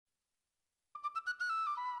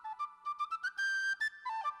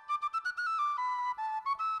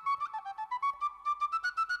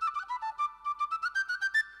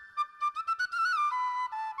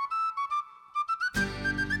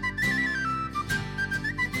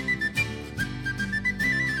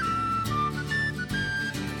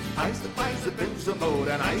I supplies the builds the boat,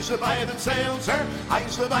 and I supply them sails, sir. I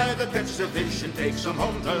supply the bits of fish and take some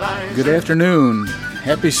home to line. Good afternoon.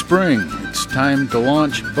 Happy spring. It's time to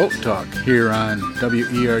launch Boat Talk here on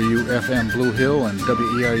WERU FM Blue Hill and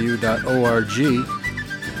WERU.org.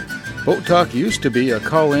 Boat Talk used to be a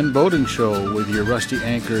call-in boating show with your rusty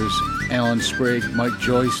anchors Alan Sprague, Mike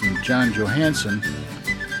Joyce, and John Johansson.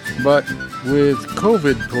 But with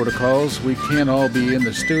COVID protocols, we can't all be in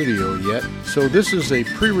the studio yet, so this is a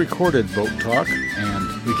pre-recorded Boat Talk,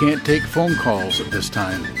 and we can't take phone calls at this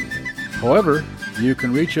time. However, you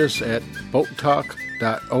can reach us at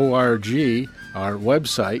boattalk.org, our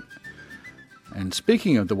website. And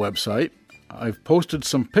speaking of the website, I've posted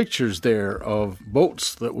some pictures there of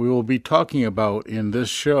boats that we will be talking about in this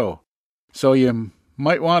show. So you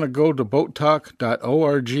might want to go to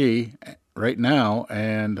boattalk.org right now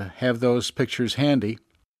and have those pictures handy.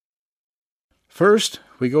 First,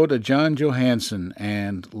 we go to John Johansson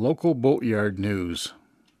and local boatyard news.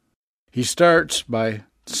 He starts by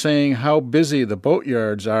saying how busy the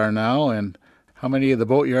boatyards are now and how many of the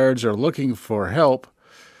boatyards are looking for help.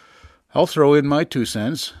 I'll throw in my 2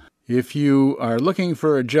 cents. If you are looking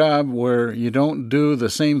for a job where you don't do the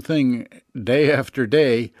same thing day after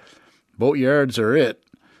day, boatyards are it.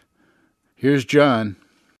 Here's John.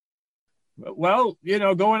 Well,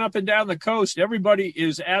 going up and down the coast, everybody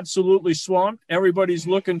is absolutely swamped. Everybody's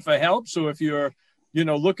looking for help. So if you're,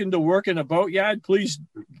 looking to work in a boatyard, please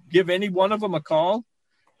give any one of them a call.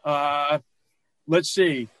 Let's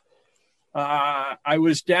see. I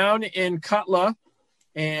was down in Cutler,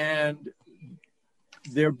 and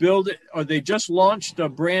they just launched a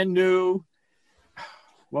brand new,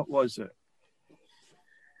 what was it?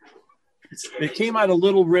 It came out of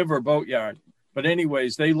Little River Boatyard. But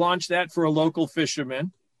anyways, they launched that for a local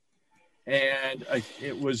fisherman. And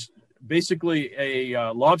it was basically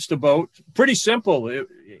a lobster boat. Pretty simple.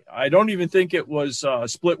 I don't even think it was a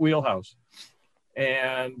split wheelhouse.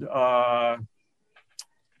 And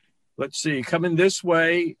let's see, coming this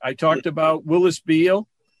way, I talked about Willis Beal.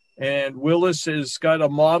 And Willis has got a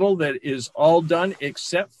model that is all done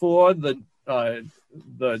except for the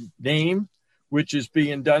name, which is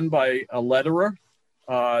being done by a letterer.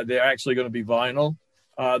 They're actually going to be vinyl.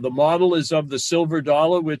 The model is of the Silver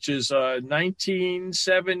Dollar, which is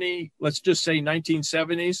 1970, let's just say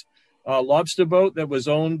 1970s lobster boat that was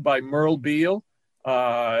owned by Merle Beal.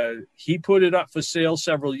 He put it up for sale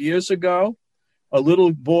several years ago. A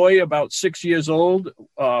little boy about 6 years old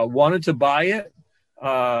wanted to buy it.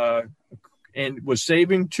 And was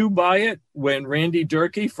saving to buy it when Randy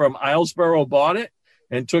Durkee from Islesboro bought it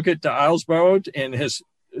and took it to Islesboro and has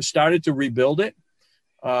started to rebuild it.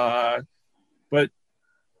 But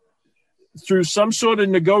through some sort of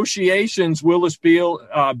negotiations, Willis Beal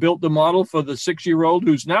built the model for the 6-year-old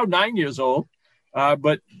who's now 9 years old.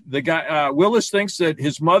 But the guy, Willis thinks that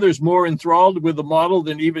his mother's more enthralled with the model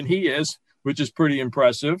than even he is, which is pretty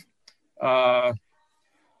impressive.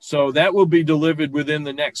 So that will be delivered within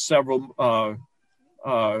the next several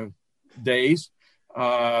days.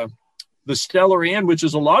 The Stellar Ann, which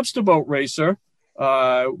is a lobster boat racer,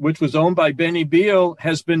 which was owned by Benny Beal,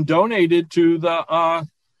 has been donated to the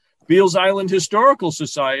Beals Island Historical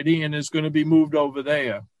Society and is going to be moved over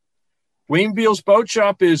there. Wayne Beal's Boat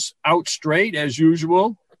Shop is out straight as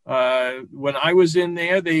usual. When I was in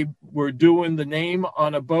there, they were doing the name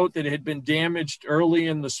on a boat that had been damaged early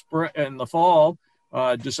in the spring and the fall.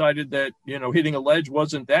 Decided that, hitting a ledge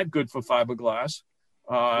wasn't that good for fiberglass,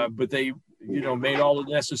 but they, made all the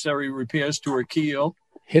necessary repairs to her keel.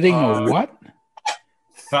 Hitting a what?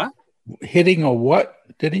 Huh? Hitting a what,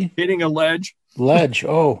 did he? Hitting a ledge. Ledge,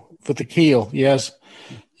 oh, for the keel, yes.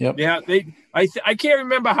 Yep. Yeah, I can't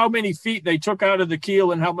remember how many feet they took out of the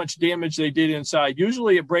keel and how much damage they did inside.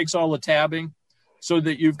 Usually it breaks all the tabbing so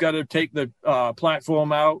that you've got to take the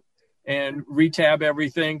platform out and retab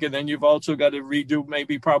everything, and then you've also got to redo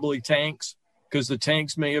probably tanks because the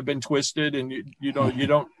tanks may have been twisted, and you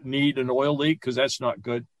don't need an oil leak because that's not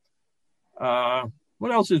good.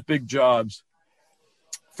 What else is big jobs?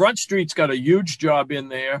 Front Street's got a huge job in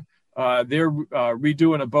there. They're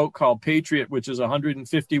redoing a boat called Patriot, which is a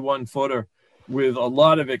 151-footer with a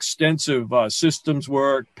lot of extensive systems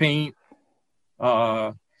work, paint.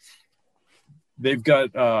 They've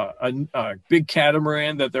got a big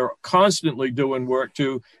catamaran that they're constantly doing work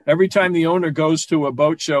to. Every time the owner goes to a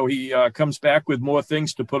boat show, he comes back with more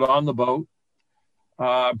things to put on the boat.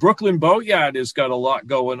 Brooklyn Boatyard has got a lot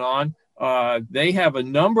going on. They have a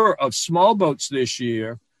number of small boats this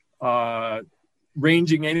year,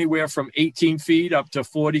 ranging anywhere from 18 feet up to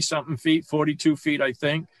 40-something feet, 42 feet, I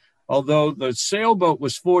think. Although the sailboat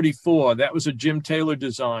was 44. That was a Jim Taylor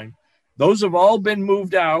design. Those have all been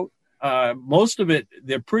moved out. Most of it,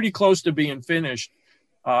 they're pretty close to being finished.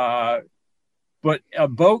 But a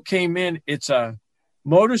boat came in. It's a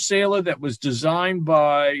motor sailor that was designed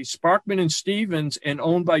by Sparkman and Stevens and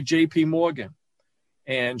owned by J.P. Morgan.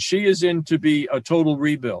 And she is in to be a total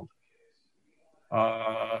rebuild.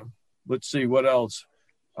 Let's see, what else?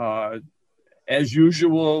 As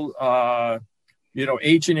usual,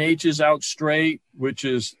 H&H is out straight, which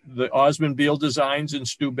is the Osmond Beale Designs in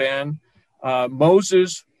Steuben.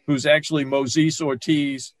 Moses, who's actually Moses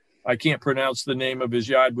Ortiz, I can't pronounce the name of his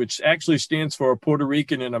yard, which actually stands for a Puerto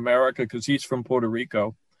Rican in America because he's from Puerto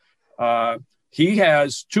Rico. He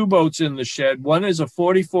has 2 boats in the shed. One is a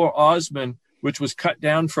 44 Osmond, which was cut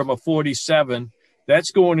down from a 47. That's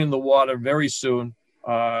going in the water very soon.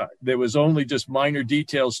 There was only just minor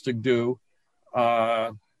details to do.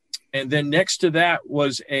 And then next to that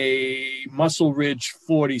was a Muscle Ridge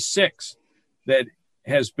 46 that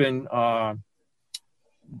has been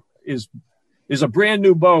is a brand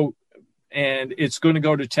new boat, and it's going to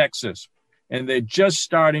go to Texas. And they're just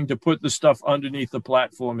starting to put the stuff underneath the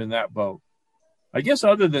platform in that boat. I guess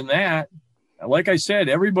other than that, like I said,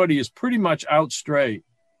 everybody is pretty much out straight.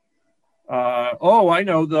 I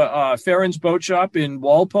know the Farron's Boat Shop in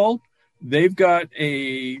Walpole. They've got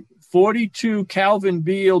a 42 Calvin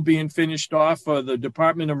Beale being finished off for the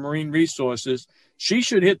Department of Marine Resources. She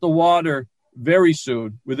should hit the water very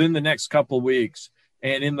soon, within the next couple weeks.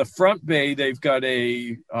 And in the front bay, they've got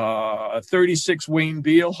a 36 Wayne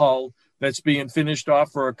Beale hull that's being finished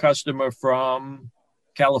off for a customer from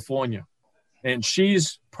California. And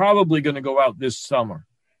she's probably going to go out this summer.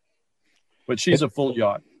 But she's a full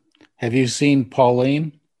yacht. Have you seen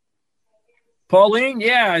Pauline? Pauline,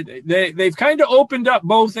 yeah. They've kind of opened up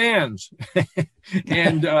both ends.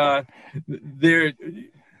 And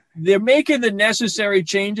they're making the necessary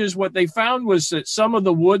changes. What they found was that some of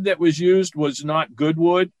the wood that was used was not good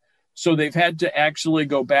wood. So they've had to actually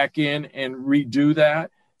go back in and redo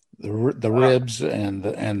that. The ribs and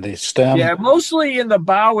the stem. Yeah, mostly in the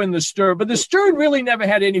bow and the stern. But the stern really never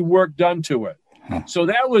had any work done to it. Huh. So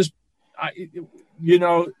that was,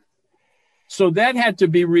 so that had to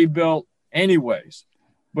be rebuilt anyways.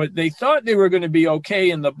 But they thought they were going to be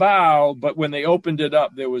okay in the bow, but when they opened it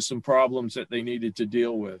up, there was some problems that they needed to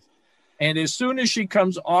deal with. And as soon as she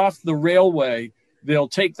comes off the railway, they'll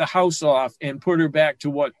take the house off and put her back to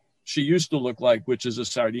what she used to look like, which is a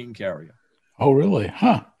sardine carrier. Oh, really?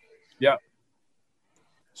 Huh. Yeah.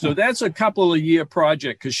 So that's a couple of year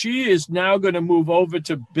project because she is now going to move over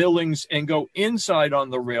to Billings and go inside on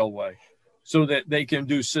the railway so that they can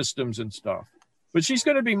do systems and stuff. But she's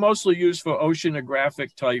going to be mostly used for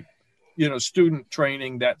oceanographic type, student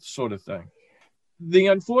training, that sort of thing. The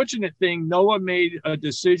unfortunate thing, NOAA made a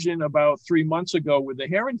decision about 3 months ago with the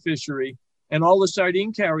herring fishery, and all the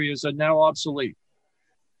sardine carriers are now obsolete,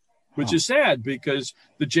 which is sad because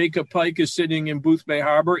the Jacob Pike is sitting in Booth Bay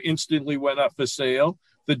Harbor, instantly went up for sale.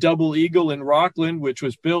 The Double Eagle in Rockland, which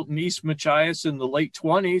was built in East Machias in the late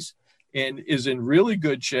 20s and is in really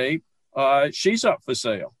good shape, she's up for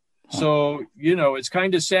sale. So, it's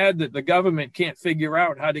kind of sad that the government can't figure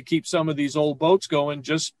out how to keep some of these old boats going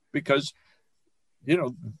just because,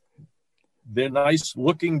 they're nice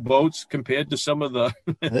looking boats compared to some of the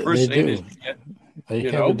first they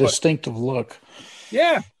have a distinctive look.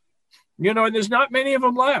 Yeah. And there's not many of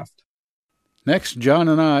them left. Next, John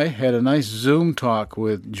and I had a nice Zoom talk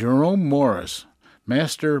with Jerome Morris,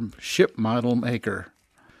 master ship model maker.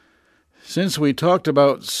 Since we talked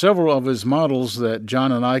about several of his models that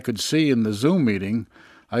John and I could see in the Zoom meeting,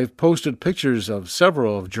 I've posted pictures of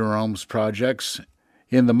several of Jerome's projects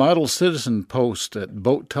in the Model Citizen post at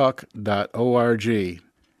boattalk.org.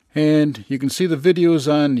 And you can see the videos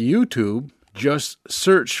on YouTube. Just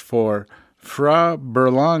search for Fra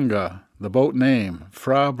Berlanga, the boat name,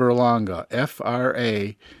 Fra Berlanga,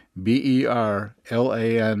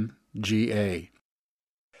 F-R-A-B-E-R-L-A-N-G-A.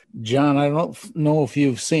 John, I don't know if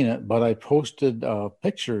you've seen it, but I posted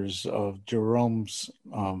pictures of Jerome's,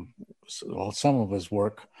 some of his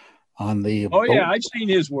work on the boat. Yeah, I've seen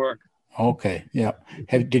his work. Okay, yeah.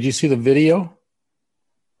 Did you see the video?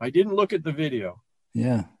 I didn't look at the video.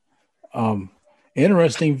 Yeah.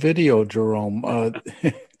 Interesting video, Jerome.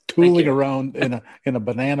 Tooling around in a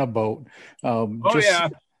banana boat. Yeah.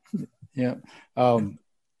 Yeah.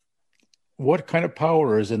 What kind of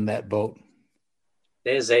power is in that boat?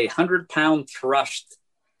 There's a 100-pound thrust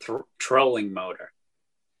trolling motor.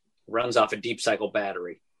 Runs off a deep cycle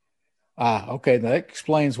battery. Okay. That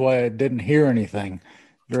explains why I didn't hear anything.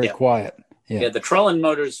 Very quiet. Yeah, the trolling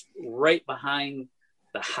motor's right behind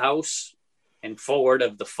the house and forward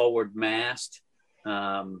of the forward mast.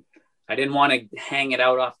 I I didn't want to hang it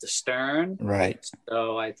out off the stern. Right.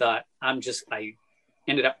 So I thought I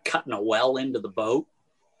ended up cutting a well into the boat,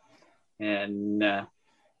 and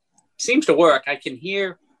seems to work. I can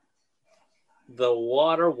hear the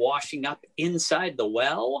water washing up inside the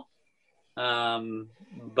well,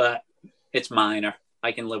 but it's minor.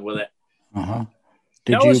 I can live with it. Uh-huh.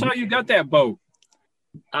 Tell us how you got that boat.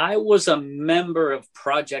 I was a member of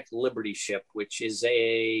Project Liberty Ship, which is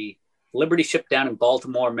a Liberty Ship down in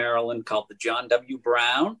Baltimore, Maryland, called the John W.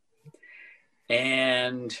 Brown.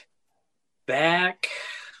 And back,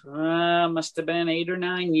 must have been 8 or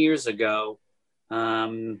 9 years ago,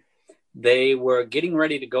 they were getting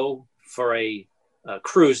ready to go for a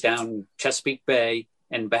cruise down Chesapeake Bay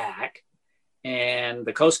and back. And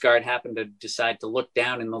the Coast Guard happened to decide to look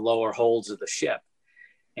down in the lower holds of the ship.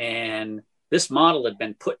 And this model had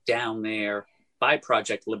been put down there by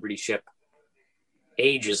Project Liberty Ship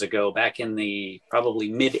ages ago, back in the probably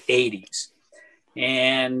mid-'80s.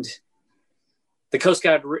 And the Coast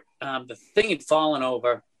Guard, the thing had fallen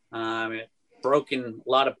over, a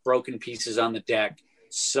lot of broken pieces on the deck.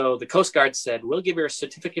 So the Coast Guard said, we'll give you a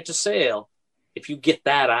certificate to sail if you get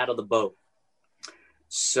that out of the boat.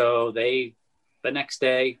 So they, the next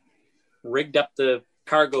day, rigged up the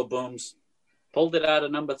cargo booms, pulled it out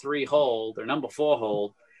of number 4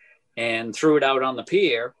 hold, and threw it out on the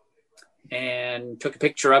pier, and took a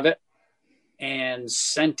picture of it and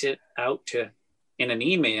sent it out in an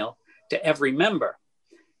email to every member,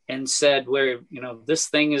 and said, this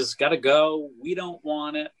thing has got to go. We don't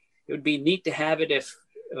want it. It would be neat to have it if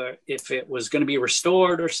it was going to be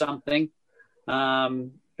restored or something.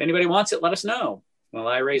 If anybody wants it, let us know. Well,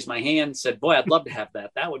 I raised my hand and said, boy, I'd love to have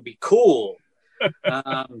that. That would be cool.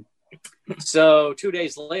 So 2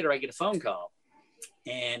 days later, I get a phone call,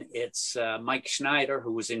 and it's Mike Schneider,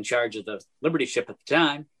 who was in charge of the Liberty Ship at the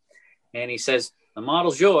time. And he says, the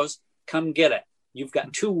model's yours. Come get it. You've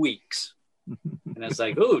got 2 weeks. And I was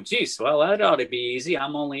like, oh, geez, well, that ought to be easy.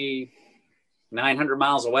 I'm only 900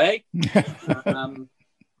 miles away.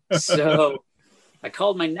 So I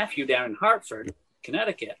called my nephew down in Hartford,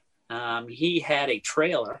 Connecticut. He had a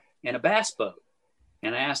trailer and a bass boat.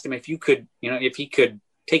 And I asked him if he could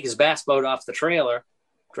take his bass boat off the trailer,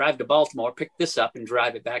 drive to Baltimore, pick this up, and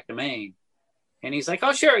drive it back to Maine. And he's like,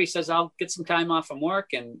 oh, sure. He says, I'll get some time off from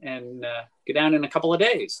work and get down in a couple of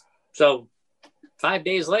days. So 5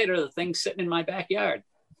 days later, the thing's sitting in my backyard.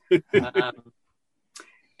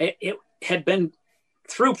 It had been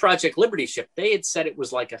through Project Liberty Ship. They had said it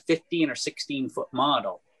was like a 15 or 16 foot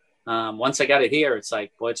model. Once I got it here, it's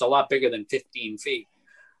like, well, it's a lot bigger than 15 feet.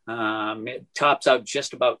 It tops out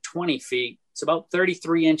just about 20 feet. It's about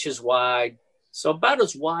 33 inches wide. So about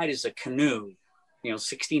as wide as a canoe,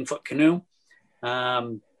 16-foot canoe.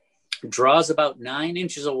 Draws about 9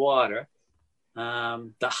 inches of water.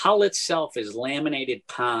 The hull itself is laminated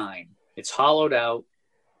pine. It's hollowed out.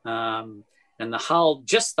 And the hull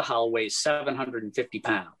weighs 750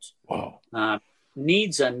 pounds. Wow.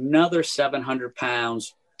 Needs another 700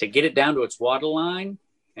 pounds to get it down to its water line.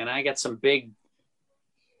 And I got some big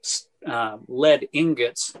lead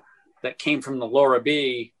ingots that came from the Laura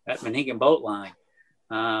B at Manhegan Boat Line.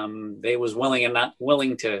 They was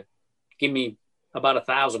willing to give me about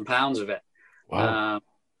 1,000 pounds of it. Wow.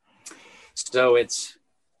 So it's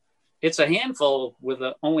a handful with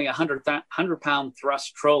only 100-pound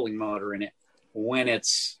thrust trolling motor in it when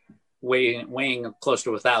it's weighing close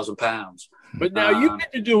to 1,000 pounds. But now you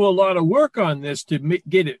had to do a lot of work on this to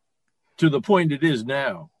get it to the point it is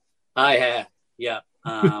now. I have, yeah.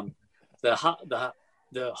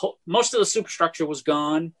 The whole, most of the superstructure was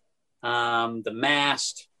gone. The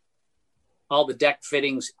mast, all the deck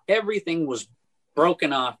fittings, everything was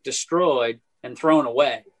broken off, destroyed, and thrown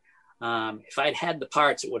away. If I'd had the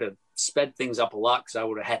parts, it would have sped things up a lot because I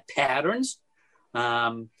would have had patterns.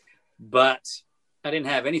 But I didn't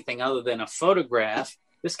have anything other than a photograph.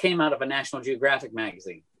 This came out of a National Geographic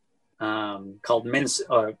magazine called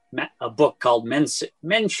a book called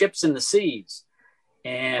Men, Ships, and the Seas.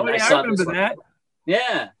 And I remember that.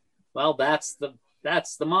 Yeah. Well, that's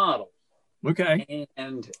the model. Okay.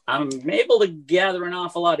 And I'm able to gather an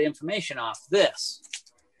awful lot of information off this.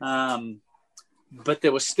 But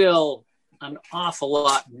there was still an awful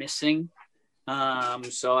lot missing.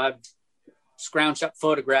 So I've scrounged up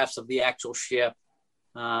photographs of the actual ship.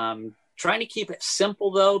 Trying to keep it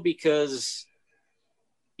simple though, because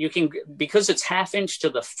it's half inch to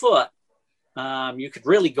the foot, you could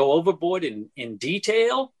really go overboard in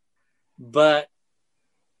detail, but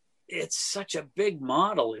it's such a big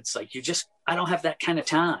model. It's like, I don't have that kind of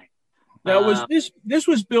time. Now, this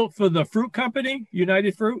was built for the fruit company,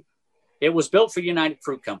 United Fruit? It was built for United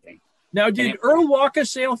Fruit Company. Now, did Earl Walker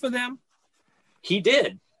sail for them? He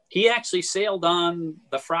did. He actually sailed on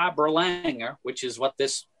the Fra Berlanger, which is what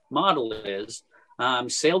this model is.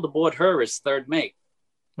 Sailed aboard her as third mate.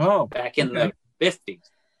 Oh, back in the 50s.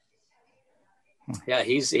 Yeah,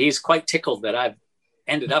 he's quite tickled that I've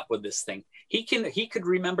ended up with this thing. He could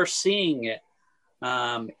remember seeing it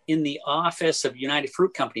in the office of United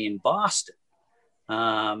Fruit Company in Boston,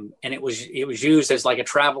 and it was used as like a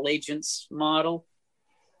travel agent's model.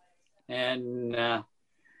 And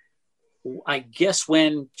I guess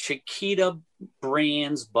when Chiquita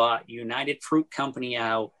Brands bought United Fruit Company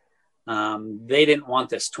out, they didn't want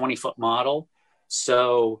this 20-foot model,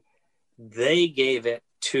 so they gave it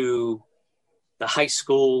to the high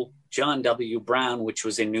school John W. Brown, which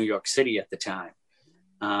was in New York City at the time.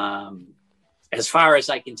 As far as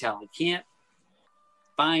I can tell, I can't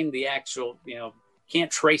find the actual,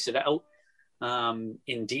 can't trace it out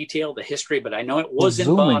in detail, the history, but I know it was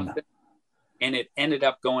in Boston, and it ended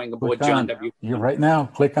up going aboard John W. You're right now.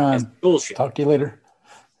 Click on. Bullshit. Talk to you later.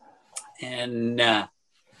 And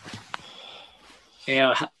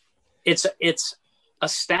it's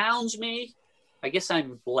astounds me. I guess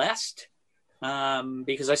I'm blessed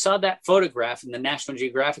because I saw that photograph in the National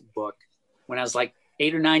Geographic book when I was like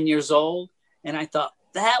 8 or 9 years old, and I thought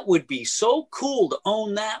that would be so cool to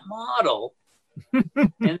own that model.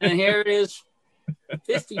 And then here it is,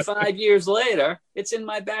 55 years later. It's in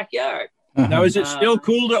my backyard. Now, is it still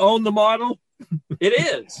cool to own the model? It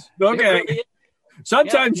is. Okay. It really is.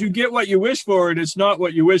 Sometimes you get what you wish for, and it's not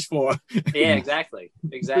what you wish for. Yeah, exactly.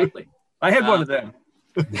 I had one of them.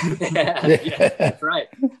 Yeah, that's right.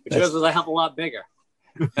 Which was a hell of a lot bigger.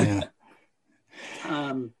 Yeah.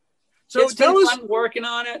 So it's been fun working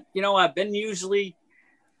on it. I've been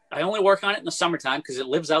I only work on it in the summertime because it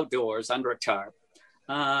lives outdoors under a tarp.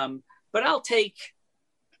 But I'll take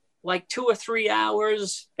like 2 or 3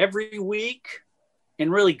 hours every week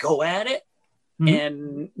and really go at it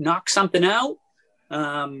and knock something out.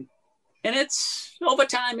 And it's over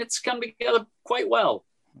time, it's come together quite well.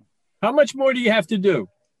 How much more do you have to do?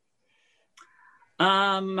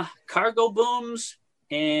 Cargo booms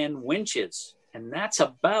and winches, and that's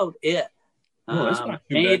about it. That's not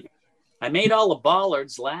too bad. I made all the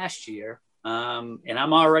bollards last year, and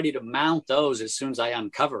I'm all ready to mount those as soon as I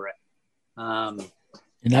uncover it. You're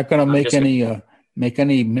not going to make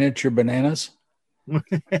any miniature bananas? Well,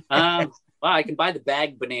 I can buy the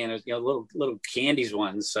bag bananas, little candies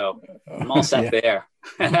ones. So I'm all set there.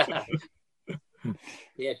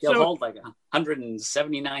 Yeah, they'll hold like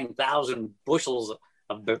 179,000 bushels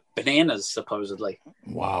of bananas, supposedly.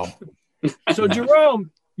 Wow. So,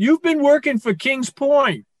 Jerome, you've been working for Kings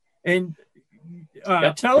Point, and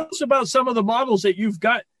tell us about some of the models that you've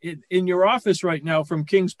got in your office right now from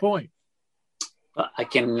Kings Point. I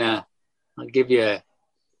can, I'll give you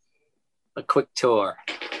a quick tour.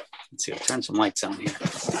 Let's see, I'll turn some lights on here.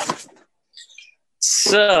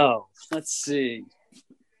 So, let's see.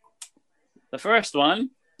 The first one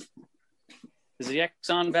is the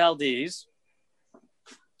Exxon Valdez.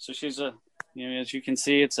 So she's as you can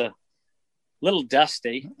see, it's a little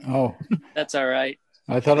dusty. Oh, that's all right.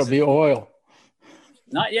 I thought it'd be oil.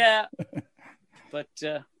 Not yet, but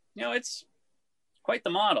it's quite the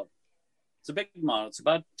model. It's a big model. It's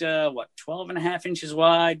about 12 and a half inches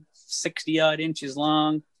wide, 60 odd inches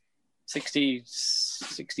long,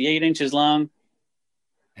 68 inches long.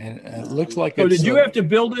 And it looks like so did you have to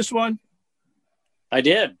build this one? I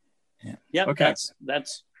did. Yeah. Yep. Okay.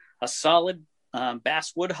 That's a solid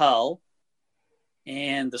basswood hull,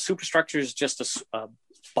 and the superstructure is just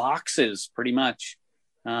boxes, pretty much.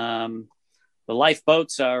 The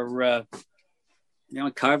lifeboats are,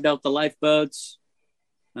 carved out the lifeboats.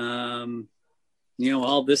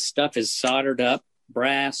 All this stuff is soldered up,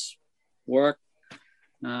 brass work.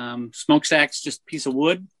 Smokestack's just a piece of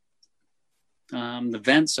wood. The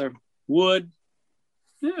vents are wood.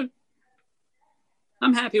 Yeah.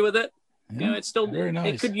 I'm happy with it. Yeah, it's still very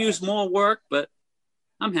nice. It could use more work, but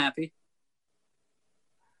I'm happy.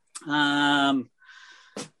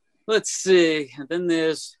 Let's see. And then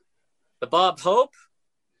there's the Bob Hope,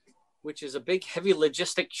 which is a big, heavy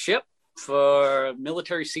logistic ship for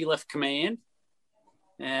Military Sea Lift Command.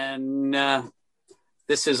 And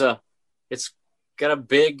it's got a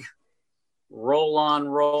big roll-on,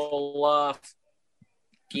 roll-off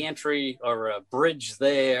gantry or a bridge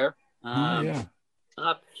there.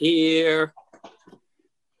 Up here,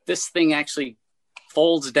 this thing actually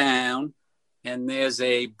folds down, and there's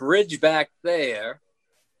a bridge back there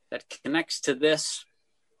that connects to this.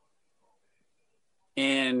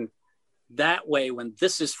 And that way, when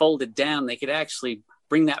this is folded down, they could actually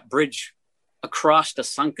bring that bridge across the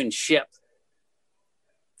sunken ship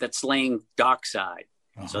that's laying dockside,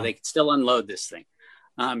 so they can still unload this thing.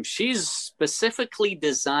 She's specifically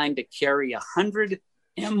designed to carry 100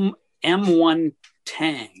 M1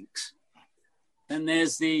 tanks. Then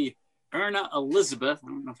there's the Erna Elizabeth. I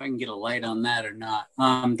don't know if I can get a light on that or not.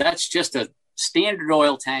 That's just a standard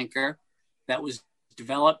oil tanker that was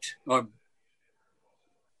developed. Or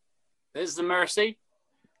there's the Mercy.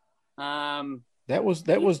 That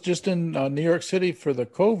was just in New York City for the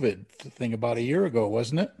COVID thing about a year ago,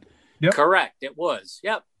 wasn't it? Yep. Correct. It was.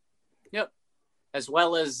 Yep. As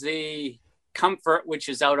well as the Comfort, which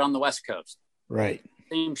is out on the West Coast. Right.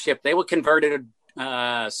 Same ship. They were converted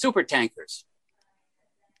super tankers.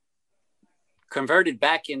 Converted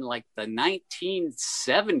back in like the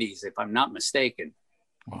 1970s, if I'm not mistaken.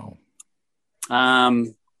 Wow.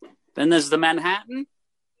 Then there's the Manhattan.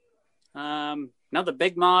 Another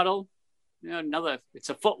big model. It's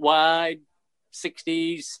a foot wide,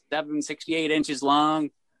 68 inches long.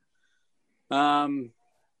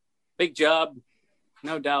 Big job,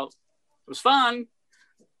 no doubt. It was fun,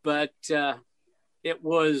 but it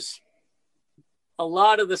was a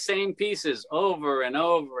lot of the same pieces over and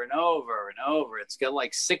over and over and over. It's got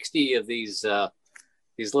like 60 of these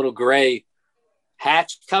little gray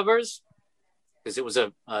hatch covers because it was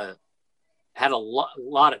had a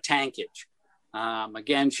lot of tankage.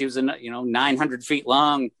 Again, she was 900 feet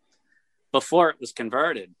long before it was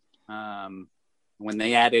converted. When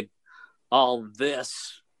they added all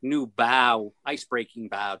this new bow, ice-breaking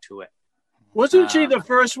bow to it. Wasn't she the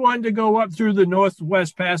first one to go up through the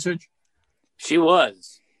Northwest Passage? She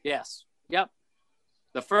was, yes. Yep.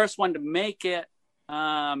 The first one to make it,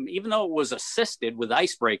 even though it was assisted with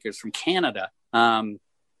icebreakers from Canada,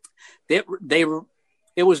 it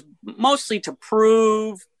was mostly to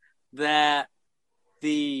prove that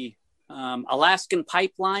the Alaskan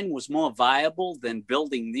pipeline was more viable than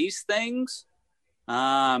building these things.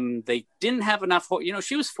 They didn't have enough,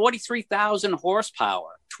 she was 43,000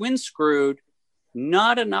 horsepower, twin screwed,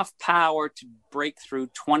 not enough power to break through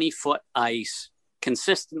 20-foot ice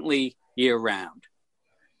consistently year round.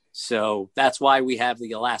 So that's why we have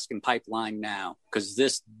the Alaskan pipeline now, because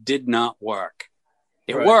this did not work.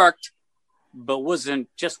 It worked, but wasn't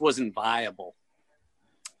viable.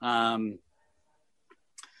 Then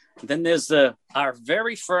there's our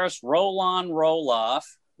very first roll-on,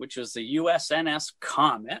 roll-off, which was the USNS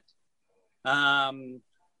Comet.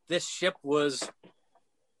 This ship was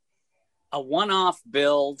a one-off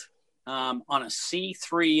build on a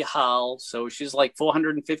C3 hull, so she's like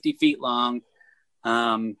 450 feet long.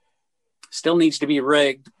 Still needs to be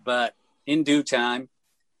rigged, but in due time.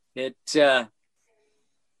 It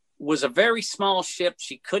was a very small ship.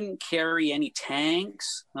 She couldn't carry any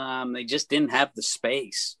tanks. They just didn't have the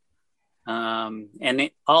space. And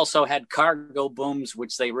it also had cargo booms,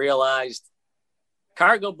 which they realized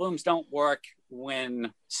cargo booms don't work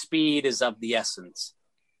when speed is of the essence.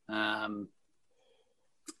 But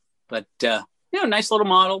nice little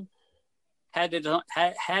model. Had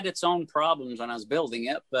its own problems when I was building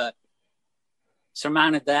it, but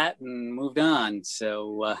surmounted that and moved on.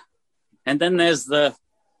 So, and then there's the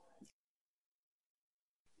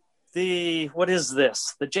what is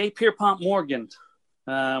this? The J. Pierpont Morgan,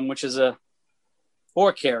 which is a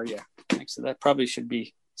ore carrier. Actually, that probably should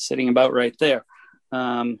be sitting about right there.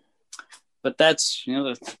 But that's,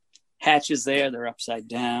 the hatches there, they're upside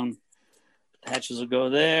down. The hatches will go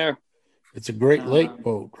there. It's a Great Lake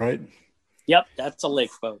boat, right? Yep, that's a lake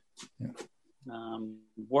boat. Yeah.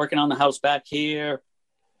 Working on the house back here.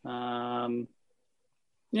 It's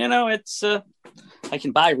I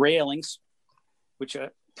can buy railings, which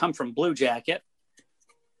come from Blue Jacket.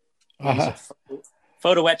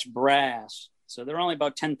 Photo etched brass, so they're only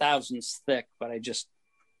about 10 thousandths thick, but I just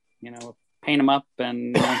paint them up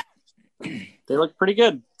and they look pretty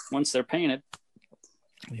good once they're painted.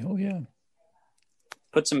 Oh yeah.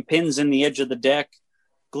 Put some pins in the edge of the deck,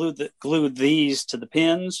 glued these to the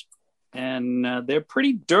pins, and they're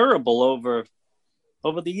pretty durable over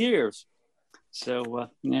the years. So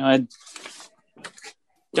I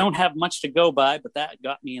don't have much to go by, but that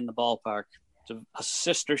got me in the ballpark. It's a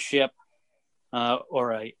sister ship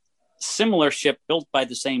or a similar ship built by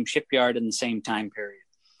the same shipyard in the same time period.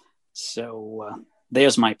 So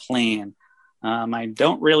there's my plan.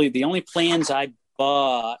 The only plans I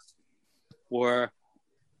bought were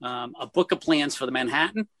a book of plans for the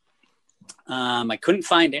Manhattan. I couldn't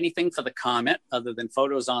find anything for the Comet other than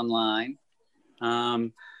photos online.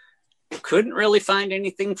 Couldn't really find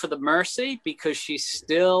anything for the Mercy because she's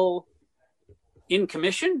still in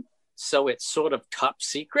commission, so it's sort of top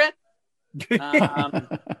secret.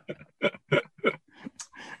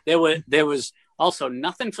 There was Also,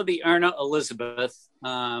 nothing for the Erna Elizabeth,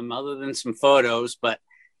 other than some photos, but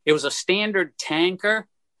it was a standard tanker.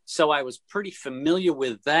 So I was pretty familiar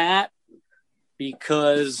with that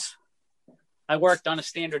because I worked on a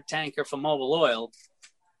standard tanker for Mobil Oil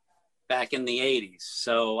back in the 80s.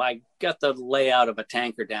 So I got the layout of a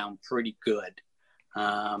tanker down pretty good.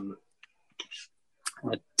 Then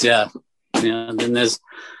there's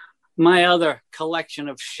my other collection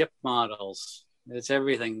of ship models. It's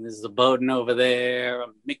everything. There's the Bowden over there, a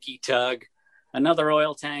Mickey tug, another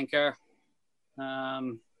oil tanker,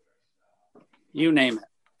 you name it.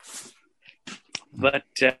 But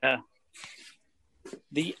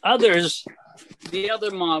the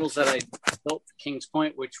other models that I built for Kings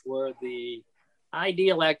Point, which were the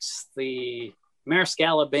Ideal X, the Maersk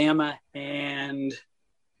Alabama, and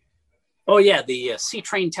the Sea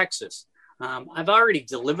Train Texas. I've already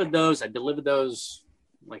delivered those. I delivered those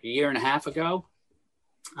like a year and a half ago.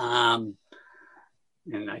 And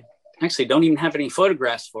I actually don't even have any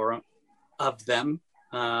photographs of them.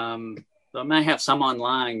 I might have some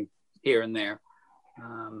online here and there.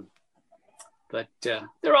 But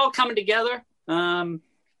they're all coming together.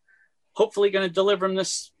 Hopefully going to deliver them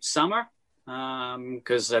this summer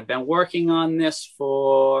because I've been working on this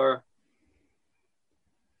for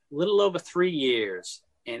a little over 3 years,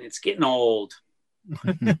 and it's getting old.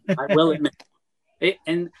 I will admit.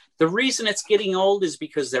 And the reason it's getting old is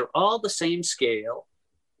because they're all the same scale,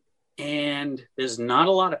 and there's not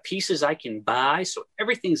a lot of pieces I can buy, so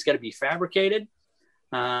everything's got to be fabricated.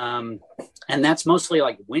 And that's mostly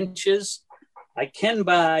like winches. I can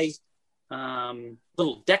buy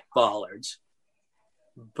little deck bollards,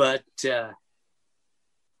 but that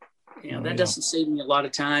doesn't save me a lot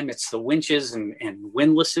of time. It's the winches and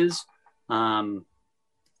windlasses.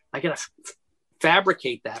 I got to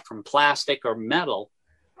fabricate that from plastic or metal,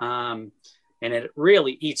 and it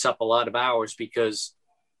really eats up a lot of hours because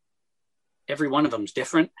every one of them is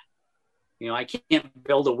different. I can't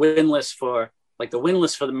build a windlass for the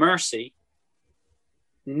windlass for the Mercy.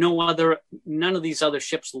 None of these other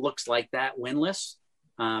ships looks like that windlass.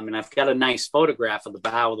 And I've got a nice photograph of the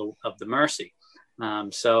bow of the Mercy.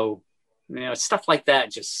 So stuff like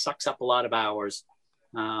that just sucks up a lot of hours.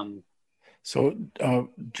 So,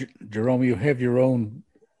 Jerome, you have your own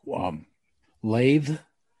lathe?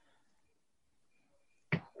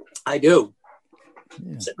 I do.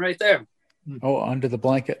 Yeah. Sitting right there. Oh, under the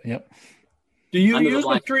blanket. Yep. Do you use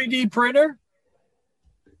a 3D printer?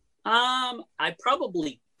 I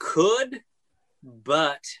probably could,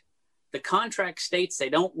 but the contract states they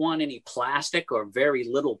don't want any plastic or very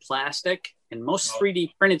little plastic, and most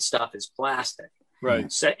 3D printed stuff is plastic.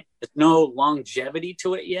 Right. So there's no longevity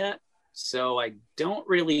to it yet. So I don't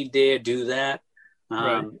really dare do that.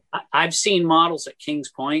 Right. I've seen models at Kings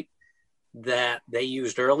Point that they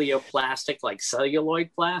used earlier plastic, like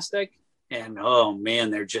celluloid plastic. And, oh,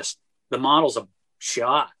 man, the models are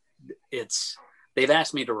shot. They've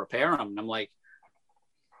asked me to repair them. And I'm like,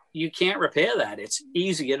 you can't repair that. It's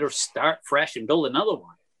easier to start fresh and build another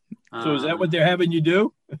one. So is that what they're having you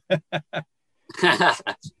do?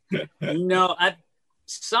 No,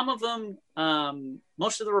 some of them,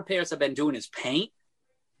 most of the repairs I've been doing is paint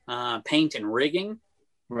and rigging.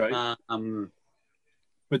 Right.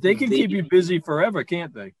 But they can keep you busy forever,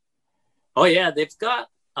 can't they? Oh, yeah. They've got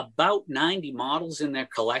about 90 models in their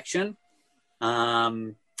collection.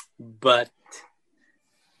 But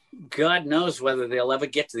God knows whether they'll ever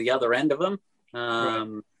get to the other end of them.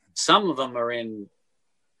 Right. Some of them are in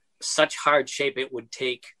such hard shape, it would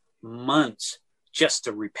take months just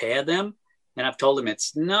to repair them. And I've told them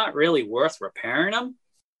it's not really worth repairing them.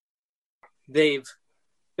 They've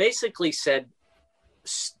basically said,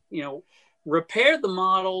 repair the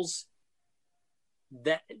models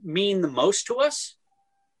that mean the most to us,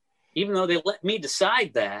 even though they let me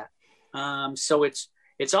decide that. So it's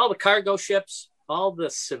all the cargo ships, all the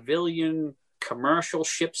civilian commercial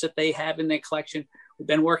ships that they have in their collection. We've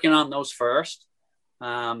been working on those first.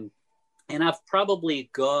 And I've probably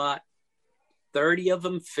got 30 of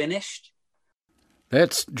them finished.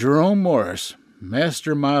 That's Jerome Morris,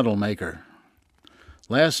 master model maker.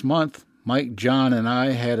 Last month, Mike, John, and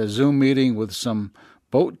I had a Zoom meeting with some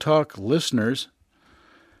Boat Talk listeners,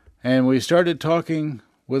 and we started talking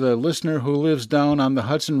with a listener who lives down on the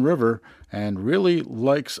Hudson River and really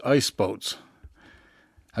likes ice boats.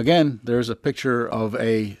 Again, there's a picture of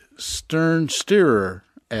a stern steerer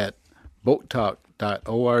at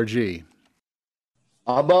boattalk.org.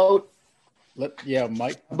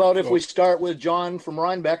 Mike. About if we start with John from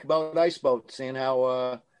Rhinebeck about ice boats, seeing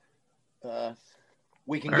how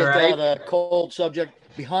we can get that cold subject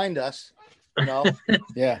behind us.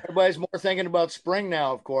 Yeah. Everybody's more thinking about spring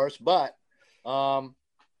now, of course, but Again,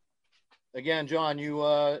 John, you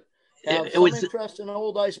have It some was interest in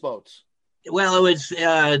old ice boats. well, it was.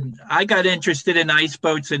 I got interested in ice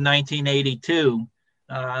boats in 1982.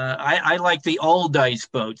 I like the old ice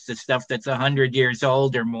boats, the stuff that's 100 years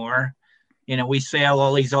old or more. We sail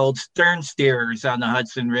all these old stern steerers on the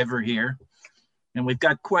Hudson River here, and we've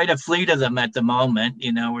got quite a fleet of them at the moment.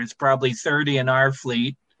 There's probably 30 in our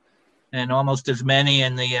fleet, and almost as many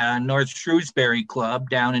in the North Shrewsbury Club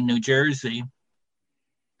down in New Jersey.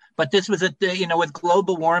 But this was with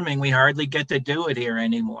global warming, we hardly get to do it here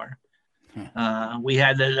anymore. We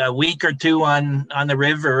had a week or two on the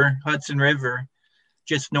river, Hudson River,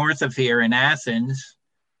 just north of here in Athens.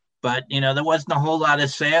 But, there wasn't a whole lot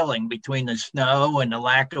of sailing between the snow and the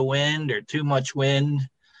lack of wind or too much wind.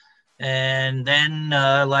 And then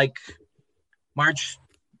like March,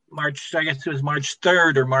 I guess it was March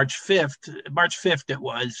 3rd or March 5th it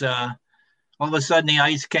was, all of a sudden the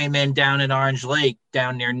ice came in down in Orange Lake,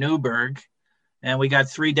 down near Newburgh. And we got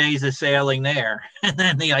 3 days of sailing there, and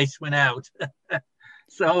then the ice went out.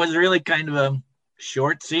 So it was really kind of a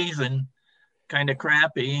short season, kind of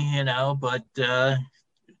crappy, but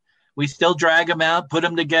we still drag them out, put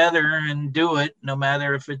them together, and do it, no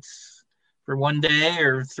matter if it's for 1 day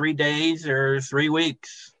or 3 days or 3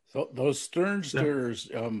 weeks. So those stern steerers,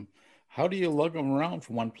 how do you lug them around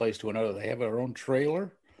from one place to another? They have their own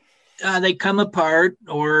trailer? They come apart,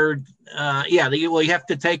 or you have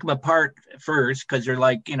to take them apart first, because they're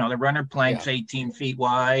like, the runner plank's 18 feet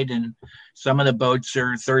wide, and some of the boats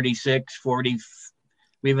are 36, 40.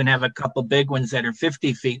 We even have a couple big ones that are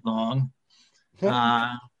 50 feet long.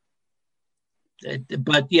 But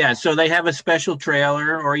yeah, so they have a special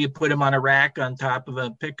trailer, or you put them on a rack on top of a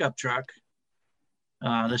pickup truck.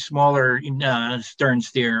 The smaller stern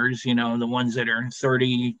steerers, the ones that are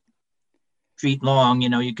 30 feet long,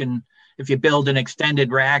 you can, if you build an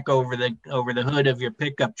extended rack over the hood of your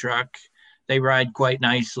pickup truck, they ride quite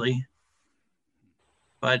nicely.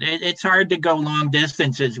 But it's hard to go long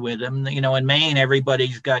distances with them. In Maine,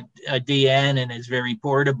 everybody's got a DN and is very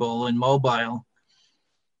portable and mobile,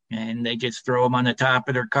 and they just throw them on the top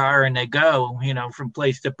of their car and they go, from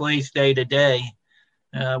place to place, day to day.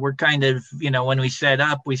 We're kind of, when we set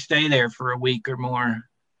up, we stay there for a week or more.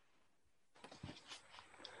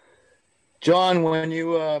 John, when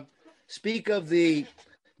you speak of the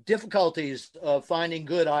difficulties of finding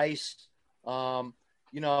good ice, the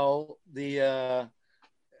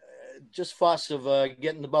just fuss of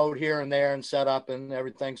getting the boat here and there and set up and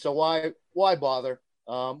everything. So why bother?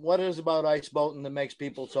 What is about ice boating that makes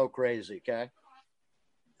people so crazy? Okay.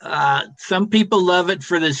 Some people love it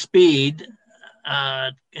for the speed.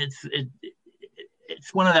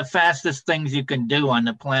 It's one of the fastest things you can do on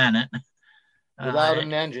the planet. Without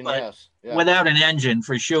an engine, yes. Yeah. Without an engine,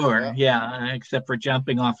 for sure. Yeah, except for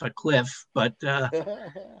jumping off a cliff. But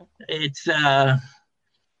it's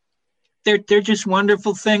they're just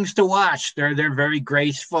wonderful things to watch. They're very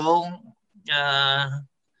graceful. They're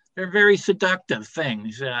very seductive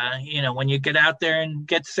things. When you get out there and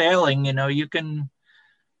get sailing, you can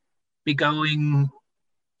be going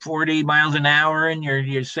 40 miles an hour and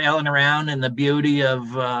you're sailing around in the beauty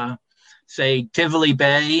of say Tivoli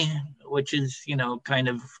Bay, which is, kind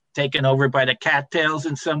of taken over by the cattails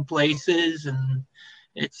in some places. And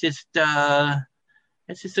it's just an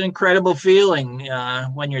incredible feeling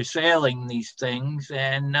when you're sailing these things.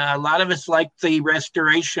 And a lot of us like the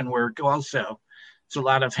restoration work also. It's a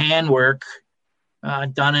lot of handwork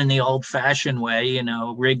done in the old fashioned way,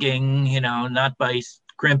 rigging, not by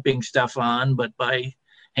crimping stuff on, but by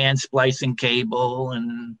hand splicing cable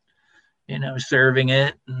and, serving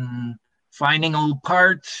it and finding old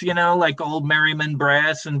parts, like old Merriman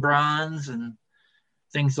brass and bronze and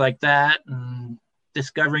things like that, and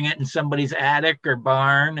discovering it in somebody's attic or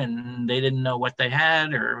barn, and they didn't know what they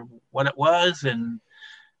had or what it was, and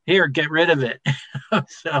here, get rid of it.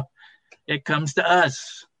 So it comes to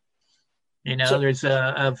us. There's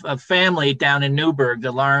a family down in Newburgh,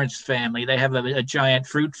 the Lawrence family. They have a giant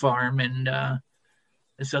fruit farm, and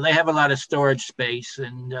so they have a lot of storage space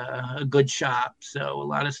and a good shop. So a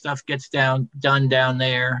lot of stuff gets done down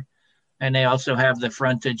there. And they also have the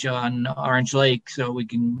frontage on Orange Lake, so we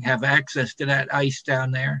can have access to that ice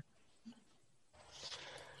down there.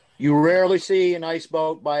 You rarely see an ice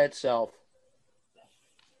boat by itself.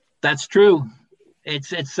 That's true.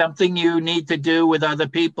 It's something you need to do with other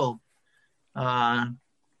people. They're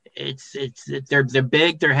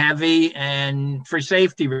big, they're heavy, and for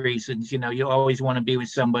safety reasons, you always want to be with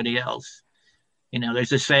somebody else.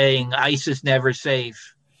 There's a saying, ice is never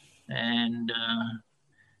safe. And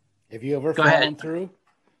have you ever fallen through?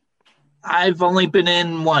 I've only been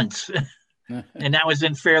in once. And that was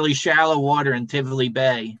in fairly shallow water in Tivoli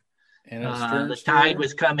Bay. And the tide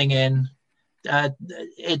was coming in. I've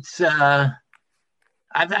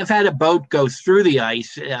had a boat go through the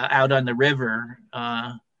ice out on the river,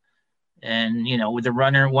 and with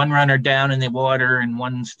one runner down in the water and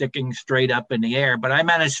one sticking straight up in the air. But I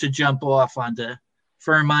managed to jump off onto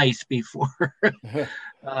firm ice before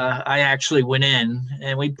I actually went in,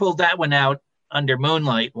 and we pulled that one out under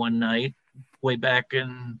moonlight one night, way back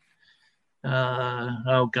in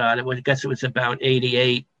I guess it was about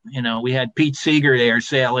 88. We had Pete Seeger there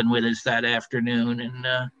sailing with us that afternoon, and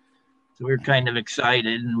so we were kind of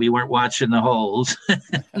excited, and we weren't watching the holes.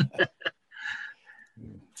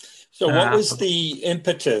 So what was the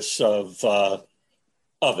impetus of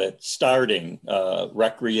it starting?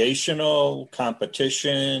 Recreational,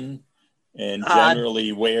 competition, and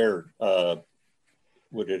generally where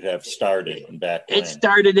would it have started back then? It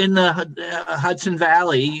started in the Hudson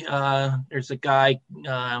Valley. There's a guy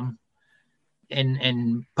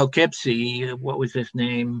in Poughkeepsie. What was his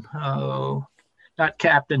name? Oh, not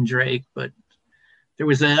Captain Drake, but there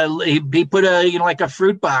was he put like a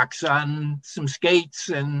fruit box on some skates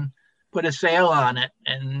and put a sail on it,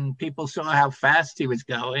 and people saw how fast he was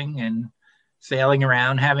going and sailing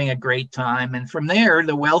around, having a great time. And from there,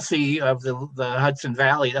 the wealthy of the Hudson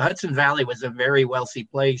Valley was a very wealthy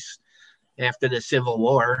place after the Civil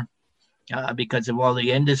War because of all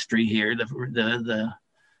the industry here, the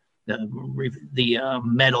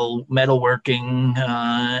metalworking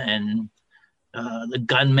and the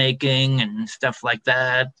gun making and stuff like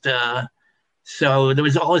that. So there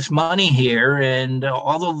was all this money here, and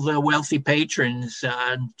all of the wealthy patrons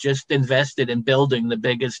just invested in building the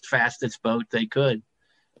biggest, fastest boat they could.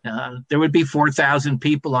 There would be 4,000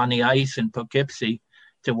 people on the ice in Poughkeepsie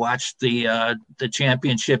to watch the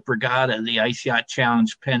championship regatta, the Ice Yacht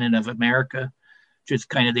Challenge Pennant of America, which is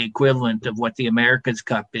kind of the equivalent of what the America's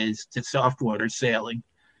Cup is to softwater sailing.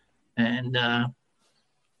 And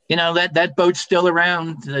that boat's still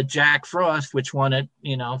around, the Jack Frost, which won it,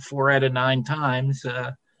 4 out of 9 times.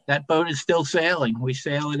 That boat is still sailing. We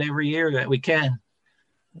sail it every year that we can.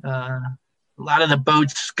 A lot of the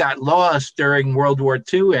boats got lost during World War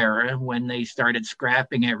II era when they started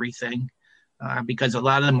scrapping everything because a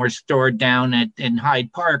lot of them were stored down in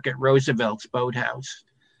Hyde Park at Roosevelt's boathouse.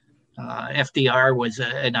 FDR was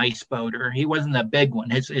an ice boater. He wasn't a big one.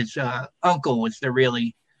 His uncle was the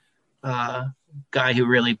really guy who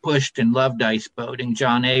really pushed and loved ice boating,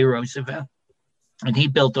 John A. Roosevelt, and he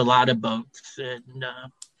built a lot of boats. And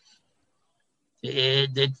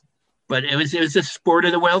but it was a sport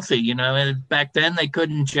of the wealthy, And back then they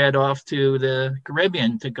couldn't jet off to the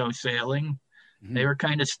Caribbean to go sailing. Mm-hmm. They were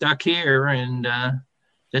kind of stuck here, and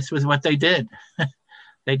this was what they did.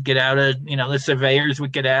 They'd get out the surveyors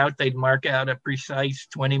would get out. They'd mark out a precise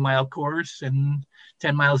 20-mile course and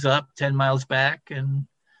 10 miles up, 10 miles back, and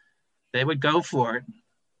they would go for it.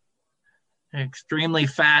 Extremely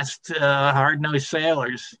fast, hard-nosed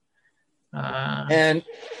sailors. And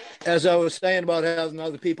as I was saying about having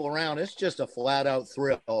other people around, it's just a flat-out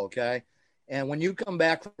thrill, okay? And when you come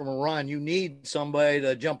back from a run, you need somebody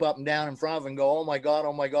to jump up and down in front of and go, oh, my God,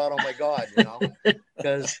 oh, my God, oh, my God,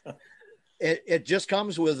 Because it just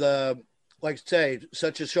comes with, like I say,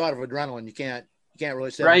 such a shot of adrenaline. You can't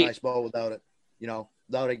really sail a nice boat without it,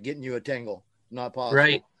 without it getting you a tingle. Not possible.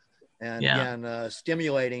 Right. And again,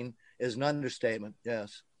 stimulating is an understatement.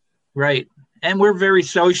 Yes. Right. And we're a very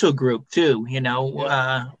social group too.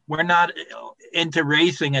 We're not into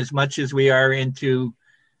racing as much as we are into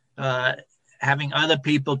having other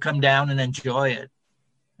people come down and enjoy it.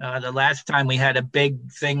 The last time we had a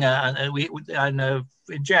big thing in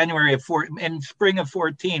January in spring of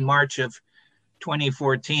 14, March of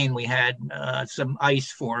 2014, we had some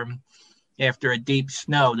ice form. After a deep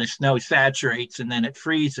snow, the snow saturates and then it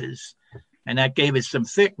freezes, and that gave us some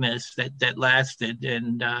thickness that lasted.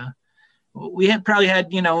 And we probably had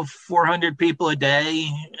 400 people a day,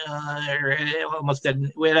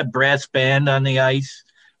 we had a brass band on the ice.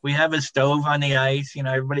 We have a stove on the ice.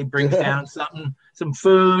 Everybody brings down something, some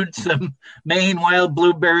food, some Maine wild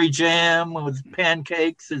blueberry jam with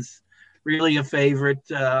pancakes is really a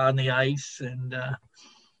favorite on the ice. And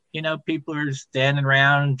people are standing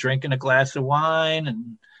around drinking a glass of wine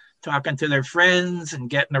and talking to their friends and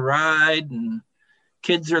getting a ride, and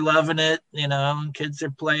kids are loving it. Kids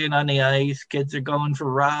are playing on the ice. Kids are going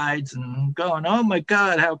for rides and going, oh my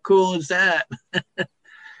God, how cool is that?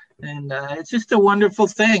 And it's just a wonderful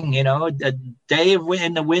thing, a day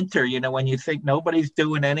in the winter, when you think nobody's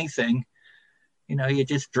doing anything, you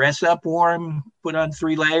just dress up warm, put on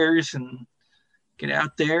 3 layers and get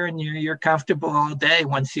out there, and you're comfortable all day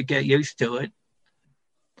once you get used to it.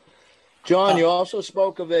 John, you also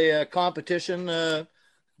spoke of a competition the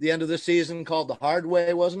end of the season called the Hard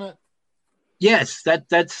Way, wasn't it? Yes,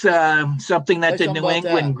 that's something that the New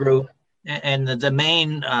England group and the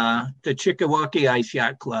main, the Chickawaukee Ice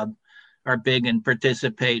Yacht Club are big in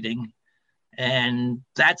participating. And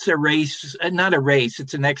that's a race, not a race,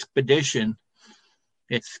 it's an expedition.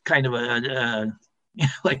 It's kind of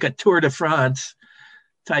like a Tour de France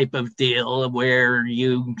type of deal where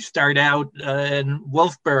you start out in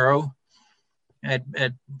Wolfboro at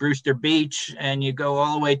Brewster Beach, and you go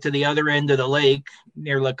all the way to the other end of the lake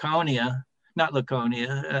near Laconia. Not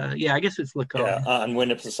Laconia. I guess it's Laconia. Yeah, on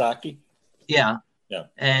Winnipesaukee. Yeah.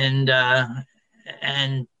 And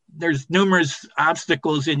there's numerous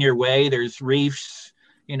obstacles in your way. There's reefs,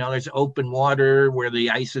 there's open water where the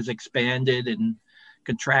ice is expanded and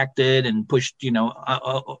contracted and pushed,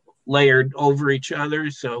 layered over each other.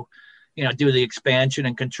 So, due to the expansion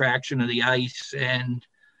and contraction of the ice. And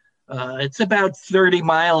it's about 30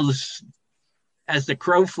 miles as the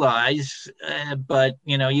crow flies, but,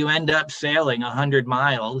 you end up sailing 100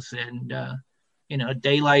 miles and,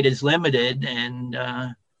 daylight is limited and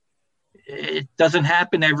it doesn't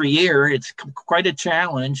happen every year. It's quite a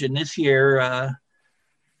challenge. And this year,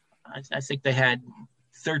 I think they had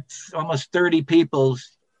almost 30 people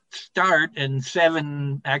start and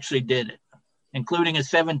 7 actually did it, including a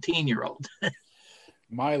 17-year-old.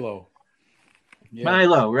 Milo. Yeah.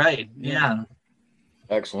 Milo, right. Yeah.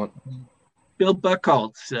 Excellent. Bill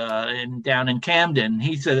Buckholtz down in Camden.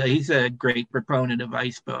 He's a great proponent of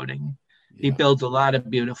ice boating. Yeah. He builds a lot of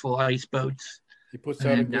beautiful ice boats. He puts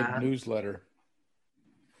out a good newsletter.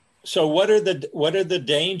 So what are the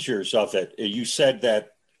dangers of it? You said that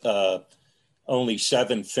only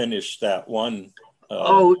 7 finished that one.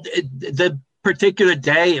 The particular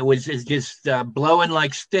day it was just blowing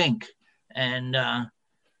like stink, and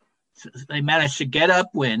they managed to get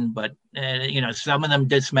upwind, but some of them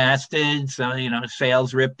dismasted, so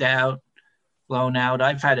sails ripped out, blown out.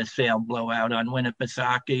 I've had a sail blow out on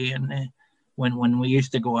Winnipesaukee, and when we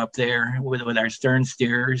used to go up there with our stern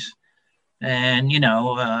steerers, and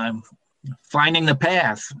finding the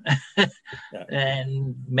path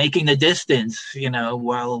and making the distance,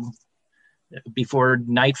 while before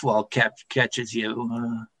nightfall catches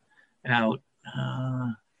you out.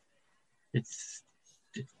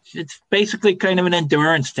 It's basically kind of an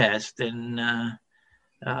endurance test, and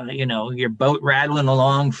your boat rattling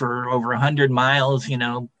along for over 100 miles.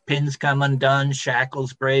 Pins come undone,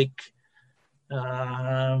 shackles break,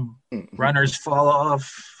 runners fall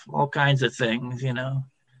off, all kinds of things.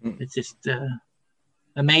 It's just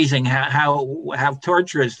amazing how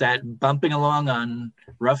torturous that bumping along on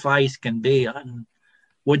rough ice can be on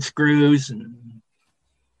wood screws and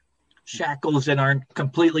shackles that aren't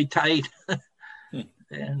completely tight.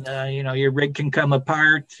 And, your rig can come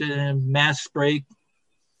apart, mass break.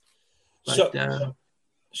 But,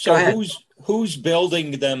 so who's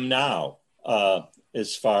building them now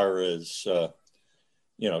as far as,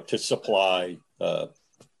 to supply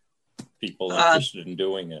people interested in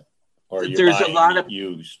doing it? Or there's a lot of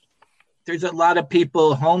used? There's a lot of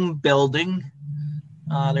people home building.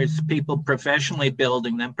 There's people professionally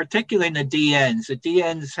building them, particularly in the DNs. The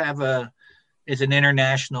DNs is an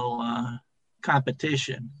international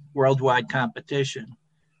competition, worldwide competition.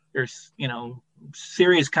 There's,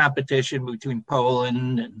 serious competition between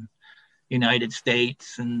Poland and United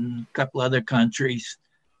States and a couple other countries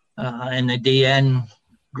in the DN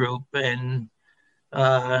group. And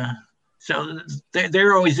so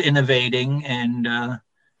they're always innovating, and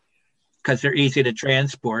because they're easy to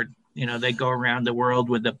transport, they go around the world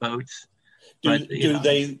with the boats. Do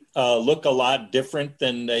they look a lot different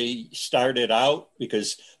than they started out?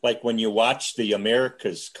 Because like when you watch the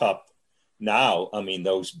America's Cup now, I mean,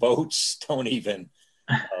 those boats don't even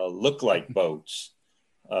look like boats.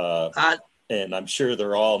 And I'm sure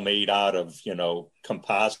they're all made out of,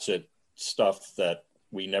 composite stuff that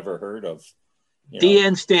we never heard of.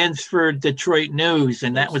 DN stands for Detroit News,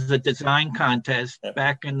 and that was a design contest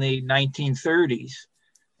back in the 1930s.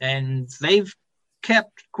 And they've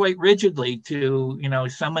kept quite rigidly to,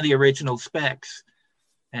 some of the original specs.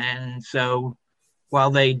 And so while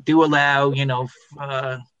they do allow,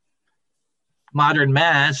 modern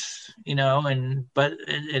mass, but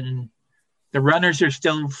the runners are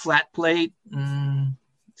still flat plate and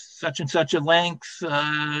such a length,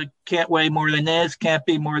 can't weigh more than this, can't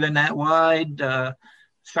be more than that wide.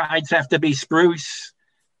 Sides have to be spruce,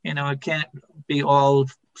 it can't be all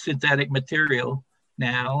synthetic material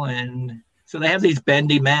now. And so they have these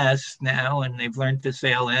bendy masts now, and they've learned to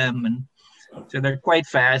sail them. And so they're quite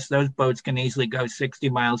fast. Those boats can easily go 60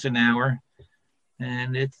 miles an hour.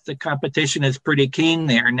 and the competition is pretty keen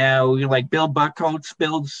there now. Like Bill Buckholtz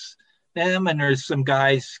builds them, and there's some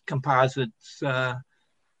guys, composites,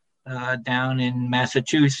 down in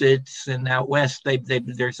Massachusetts and out west.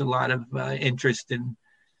 There's a lot of interest in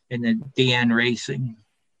the DN racing.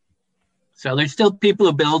 So there's still people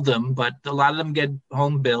who build them, but a lot of them get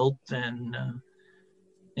home built. And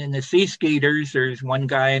in the sea skeeters, there's one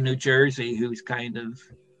guy in New Jersey who's kind of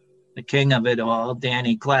the king of it all,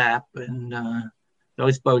 Danny Clapp, and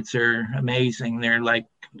those boats are amazing. They're like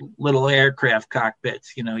little aircraft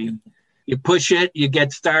cockpits. You push it, you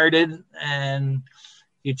get started, and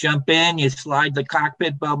you jump in, you slide the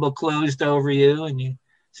cockpit bubble closed over you, and you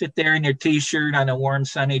sit there in your T-shirt on a warm,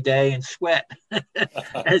 sunny day and sweat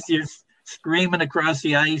as you're screaming across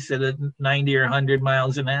the ice at 90 or 100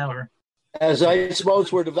 miles an hour. As ice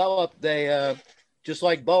boats were developed, they, just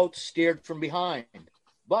like boats, steered from behind.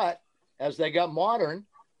 But as they got modern,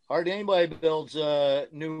 hardly anybody builds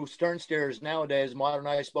new stern steers nowadays. Modern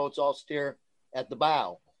ice boats all steer at the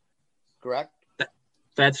bow, correct?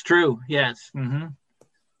 That's true, yes. Mm-hmm.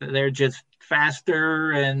 They're just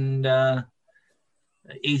faster and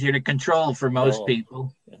easier to control for most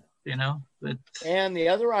people, And the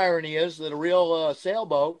other irony is that a real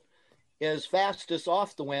sailboat is fastest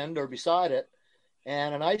off the wind or beside it,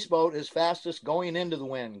 and an ice boat is fastest going into the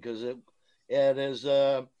wind because it is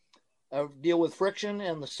a deal with friction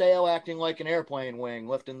and the sail acting like an airplane wing,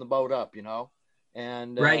 lifting the boat up,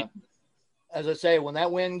 And right. As I say, when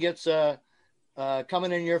that wind gets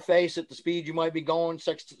coming in your face at the speed you might be going,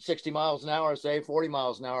 60 miles an hour, say 40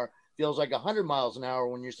 miles an hour, feels like 100 miles an hour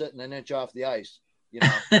when you're sitting an inch off the ice,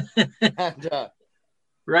 And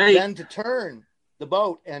right. Then to turn the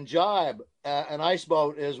boat and jibe an ice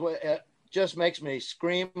boat is what just makes me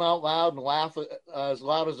scream out loud and laugh as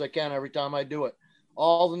loud as I can every time I do it.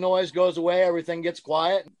 All the noise goes away, everything gets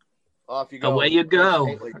quiet, off you go. Away you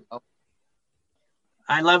go.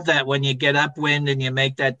 I love that when you get upwind and you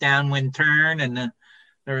make that downwind turn and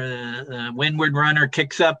the windward runner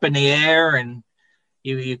kicks up in the air and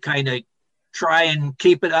you kind of try and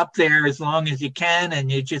keep it up there as long as you can,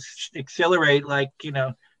 and you just accelerate like,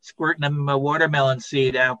 squirting a watermelon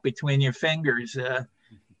seed out between your fingers.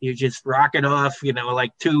 You just rock it off,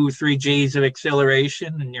 like 2-3 G's of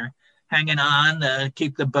acceleration, and you're hanging on to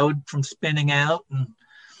keep the boat from spinning out. And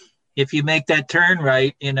if you make that turn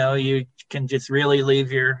right, you can just really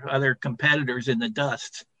leave your other competitors in the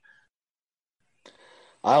dust.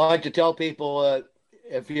 I like to tell people,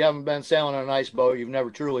 if you haven't been sailing on an ice boat, you've never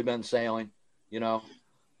truly been sailing.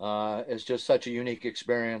 It's just such a unique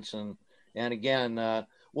experience. And again,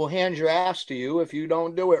 we'll hand your ass to you if you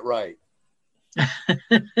don't do it right.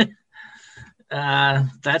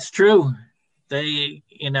 That's true. They,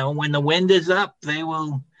 when the wind is up,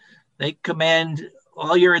 they command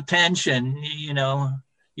all your attention. You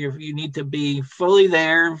need to be fully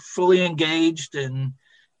there, fully engaged, and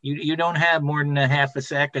you don't have more than a half a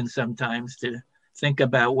second sometimes to think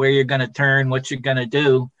about where you're going to turn, what you're going to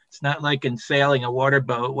do. It's not like in sailing a water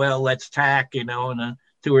boat. Well, let's tack, and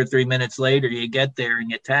 2 or 3 minutes later you get there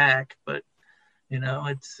and you tack. But,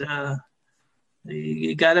 it's,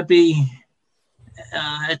 you got to be,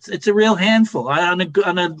 it's a real handful. On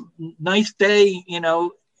a nice day,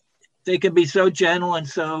 they can be so gentle and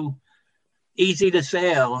so easy to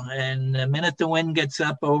sail. And the minute the wind gets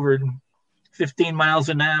up over 15 miles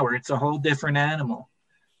an hour, it's a whole different animal.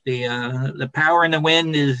 The power in the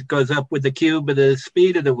wind goes up with the cube of the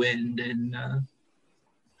speed of the wind, and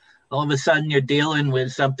all of a sudden you're dealing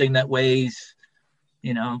with something that weighs,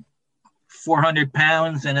 400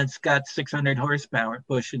 pounds, and it's got 600 horsepower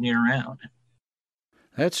pushing you around.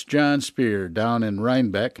 That's John Spear down in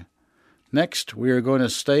Rhinebeck. Next, we are going to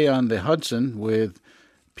stay on the Hudson with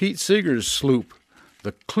Pete Seeger's sloop,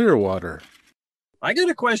 the Clearwater. I got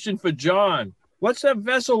a question for John. What's that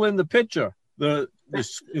vessel in the picture? It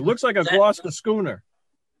looks like a Gloucester schooner.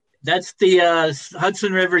 That's the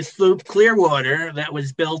Hudson River sloop Clearwater that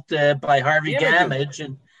was built by Harvey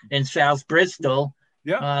Gamage in South Bristol.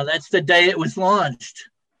 Yeah, that's the day it was launched,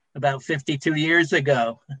 about 52 years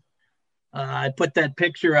ago. I put that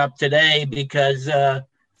picture up today because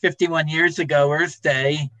 51 years ago, Earth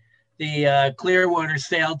Day, the Clearwater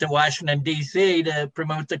sailed to Washington, D.C. to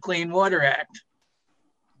promote the Clean Water Act.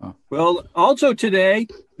 Well, also today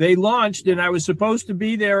they launched, and I was supposed to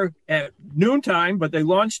be there at noontime, but they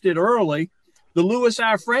launched it early. The Louis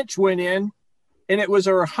R. French went in, and it was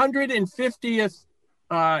her 150th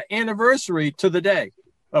anniversary to the day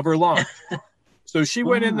of her launch. So she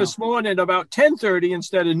went in this morning about 10:30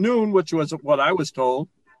 instead of noon, which was what I was told.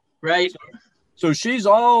 Right. So she's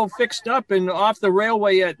all fixed up and off the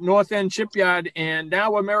railway at North End Shipyard, and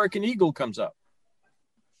now American Eagle comes up.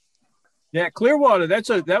 Yeah, Clearwater.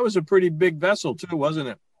 That was a pretty big vessel too, wasn't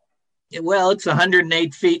it? Well, it's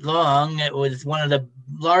 108 feet long. It was one of the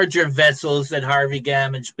larger vessels that Harvey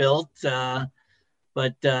Gamage built.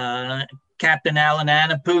 But Captain Alan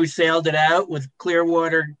Anapu sailed it out with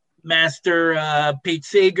Clearwater master Pete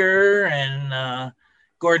Seeger, and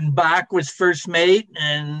Gordon Bach was first mate,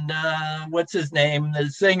 and what's his name, the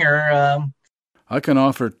singer. I can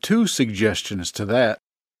offer 2 suggestions to that.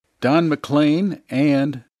 Don McLean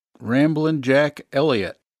and Ramblin' Jack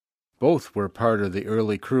Elliott. Both were part of the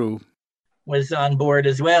early crew. Was on board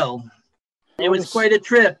as well. It was quite a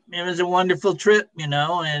trip. It was a wonderful trip, and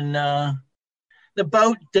the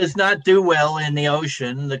boat does not do well in the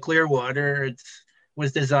ocean, the Clearwater. It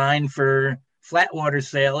was designed for flat water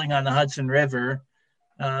sailing on the Hudson River.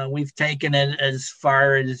 We've taken it as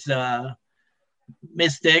far as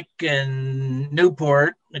Mystic and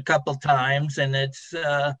Newport a couple times, and it's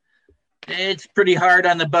pretty hard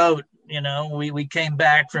on the boat. We came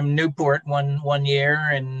back from Newport one year,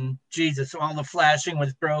 and Jesus, all the flashing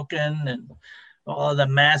was broken, and all the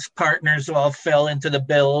mast partners all fell into the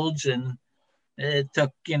bilge, and it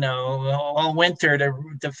took all winter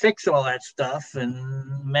to fix all that stuff,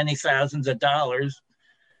 and many thousands of dollars.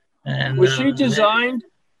 And was she designed?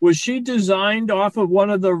 Was she designed off of one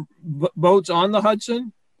of the boats on the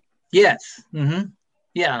Hudson? Yes. Mm-hmm.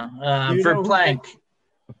 Yeah. For Plank.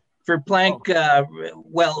 For Plank,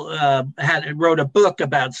 wrote a book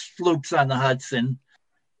about sloops on the Hudson.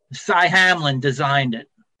 Cy Hamlin designed it.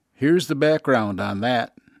 Here's the background on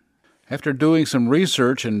that. After doing some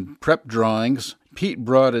research and prep drawings, Pete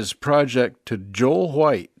brought his project to Joel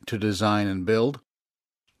White to design and build.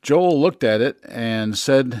 Joel looked at it and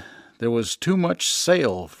said there was too much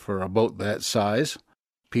sail for a boat that size.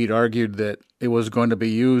 Pete argued that it was going to be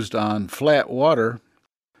used on flat water.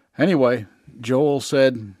 Anyway, Joel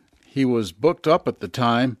said he was booked up at the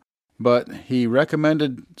time, but he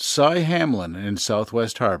recommended Cy Hamlin in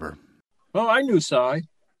Southwest Harbor. Oh, I knew Cy.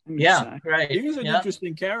 Yeah, right. He was an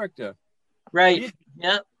interesting character. Right,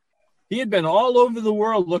 He had been all over the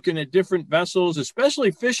world looking at different vessels,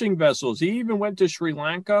 especially fishing vessels. He even went to Sri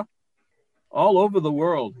Lanka, all over the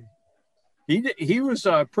world. He was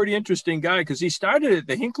a pretty interesting guy because he started at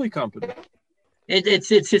the Hinckley Company. It's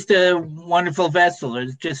just a wonderful vessel.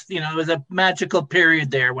 It's just, it was a magical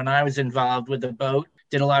period there when I was involved with the boat.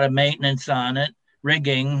 Did a lot of maintenance on it,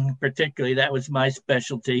 rigging particularly. That was my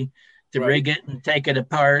specialty, to rig it and take it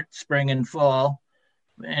apart spring and fall.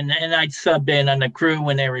 And I'd sub in on the crew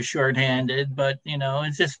when they were shorthanded. But,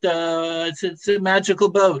 it's just it's a magical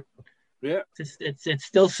boat. Yeah, it's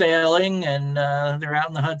still sailing, and they're out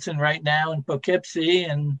in the Hudson right now in Poughkeepsie,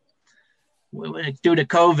 and due to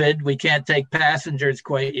COVID, we can't take passengers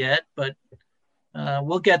quite yet, but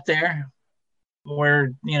we'll get there.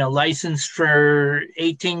 We're licensed for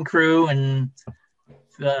 18 crew and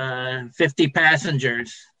 50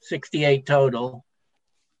 passengers, 68 total.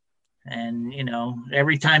 And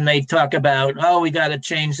every time they talk about, we got to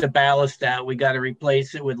change the ballast out, we got to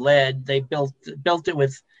replace it with lead, they built it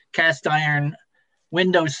with cast iron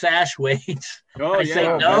window sash weights. I say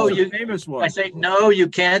no, you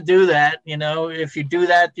can't do that. If you do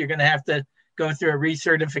that, you're going to have to go through a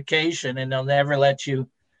recertification, and they'll never let you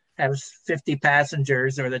have 50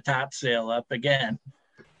 passengers or the topsail up again.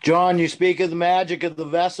 John, you speak of the magic of the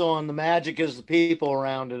vessel, and the magic is the people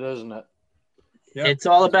around it, isn't it? Yep. It's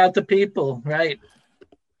all about the people, right?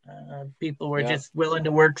 People were just willing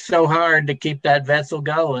to work so hard to keep that vessel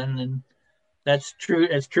going, and that's true.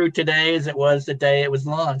 As true today as it was the day it was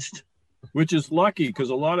launched. Which is lucky, because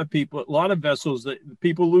a lot of vessels that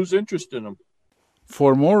people lose interest in them.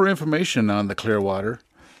 For more information on the Clearwater,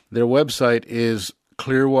 their website is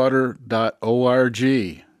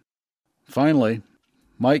clearwater.org. Finally,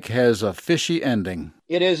 Mike has a fishy ending.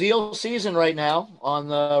 It is eel season right now on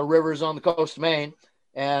the rivers on the coast of Maine,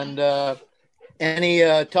 and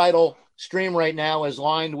any tidal stream right now is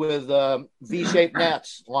lined with V-shaped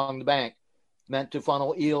nets along the bank, meant to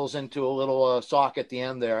funnel eels into a little sock at the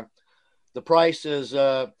end there. The price has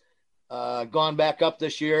gone back up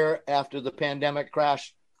this year after the pandemic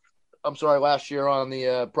crash. Last year on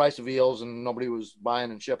the price of eels, and nobody was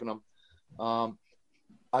buying and shipping them.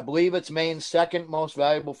 I believe it's Maine's second most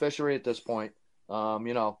valuable fishery at this point.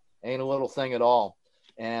 Ain't a little thing at all.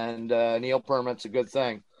 And an eel permit's a good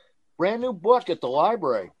thing. Brand new book at the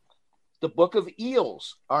library, The Book of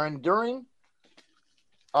Eels, our enduring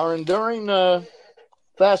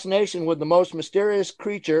fascination with the most mysterious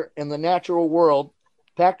creature in the natural world,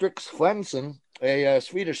 Patrick Svensson, a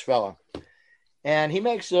Swedish fella. And he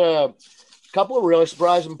makes a couple of really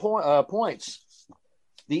surprising points.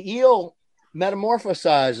 The eel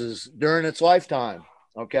metamorphosizes during its lifetime,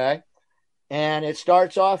 okay? and it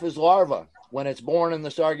starts off as larva when it's born in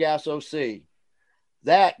the Sargasso Sea.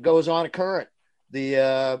 That goes on a current.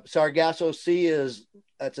 The Sargasso Sea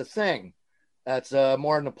that's a thing. That's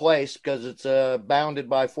more than a place because it's bounded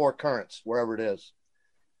by 4 currents, wherever it is.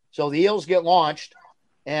 So the eels get launched,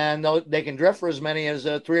 and they can drift for as many as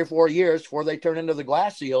 3 or 4 years before they turn into the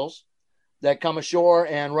glass eels that come ashore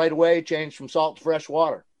and right away change from salt to fresh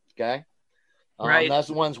water. Okay. Right. That's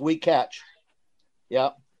the ones we catch.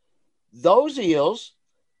 Yep. Those eels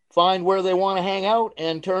find where they want to hang out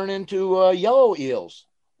and turn into yellow eels,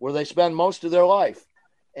 where they spend most of their life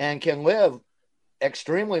and can live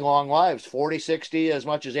extremely long lives, 40, 60, as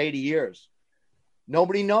much as 80 years.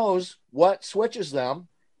 Nobody knows what switches them.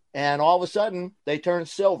 And all of a sudden they turn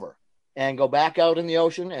silver and go back out in the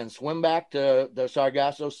ocean and swim back to the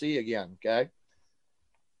Sargasso Sea again. Okay.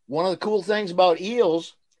 One of the cool things about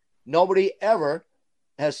eels, nobody ever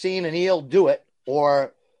has seen an eel do it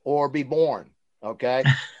or be born. Okay.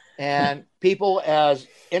 And people as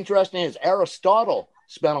interesting as Aristotle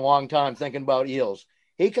spent a long time thinking about eels.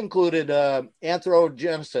 He concluded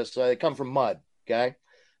anthrogenesis. They come from mud. Okay.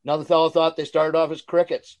 Another fellow thought they started off as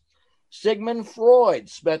crickets. Sigmund Freud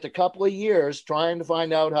spent a couple of years trying to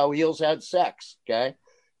find out how eels had sex. Okay.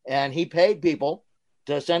 And he paid people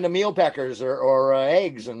to send him eel peckers or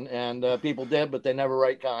eggs, and people did, but they never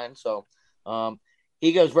right kind. So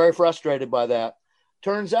he goes very frustrated by that.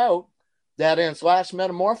 Turns out that in its last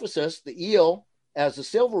metamorphosis, the eel, as the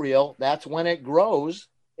silver eel, that's when it grows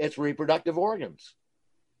its reproductive organs.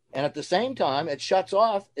 And at the same time, it shuts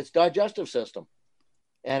off its digestive system.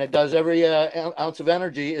 And it does every ounce of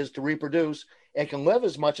energy is to reproduce. It can live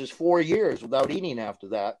as much as 4 years without eating after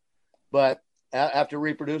that. But after it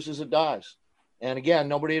reproduces, it dies. And again,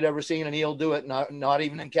 nobody had ever seen an eel do it, not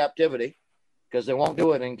even in captivity, because they won't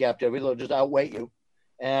do it in captivity. They'll just outweight you.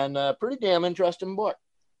 And pretty damn interesting book.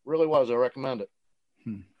 Really was. I recommend it.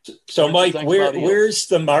 So, Mike, where's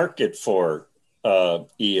the market for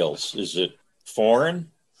eels? Is it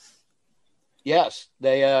foreign? Yes,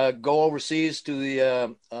 they go overseas to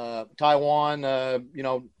the Taiwan,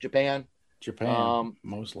 Japan.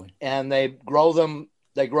 Mostly. And they grow them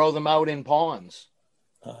out in ponds.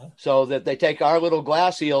 So that they take our little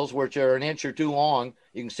glass eels, which are an inch or 2 long,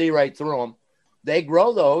 you can see right through them. They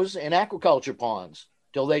grow those in aquaculture ponds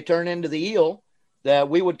till they turn into the eel that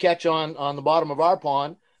we would catch on the bottom of our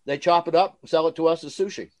pond. They chop it up and sell it to us as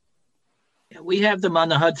sushi. We have them on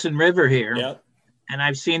the Hudson River here. Yep. And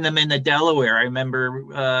I've seen them in the Delaware. I remember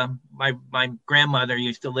my grandmother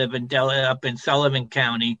used to live up in Sullivan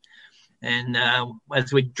County. And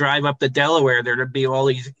as we drive up the Delaware, there'd be all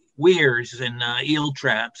these weirs and eel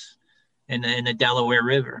traps in the Delaware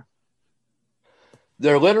River.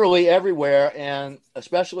 They're literally everywhere. And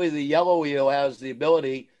especially the yellow eel has the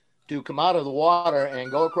ability to come out of the water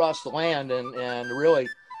and go across the land and really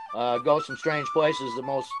go some strange places that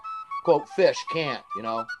most, quote, fish can't, It's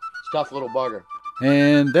a tough little bugger.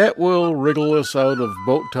 And that will wriggle us out of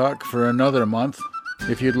Boat Talk for another month.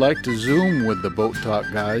 If you'd like to Zoom with the Boat Talk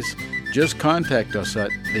guys, just contact us at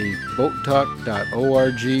the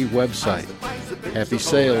boattalk.org website. Happy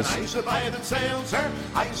sails. I survive and sail, sir.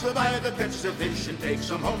 I survive the catch the fish and take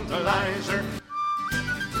some home to lie, sir.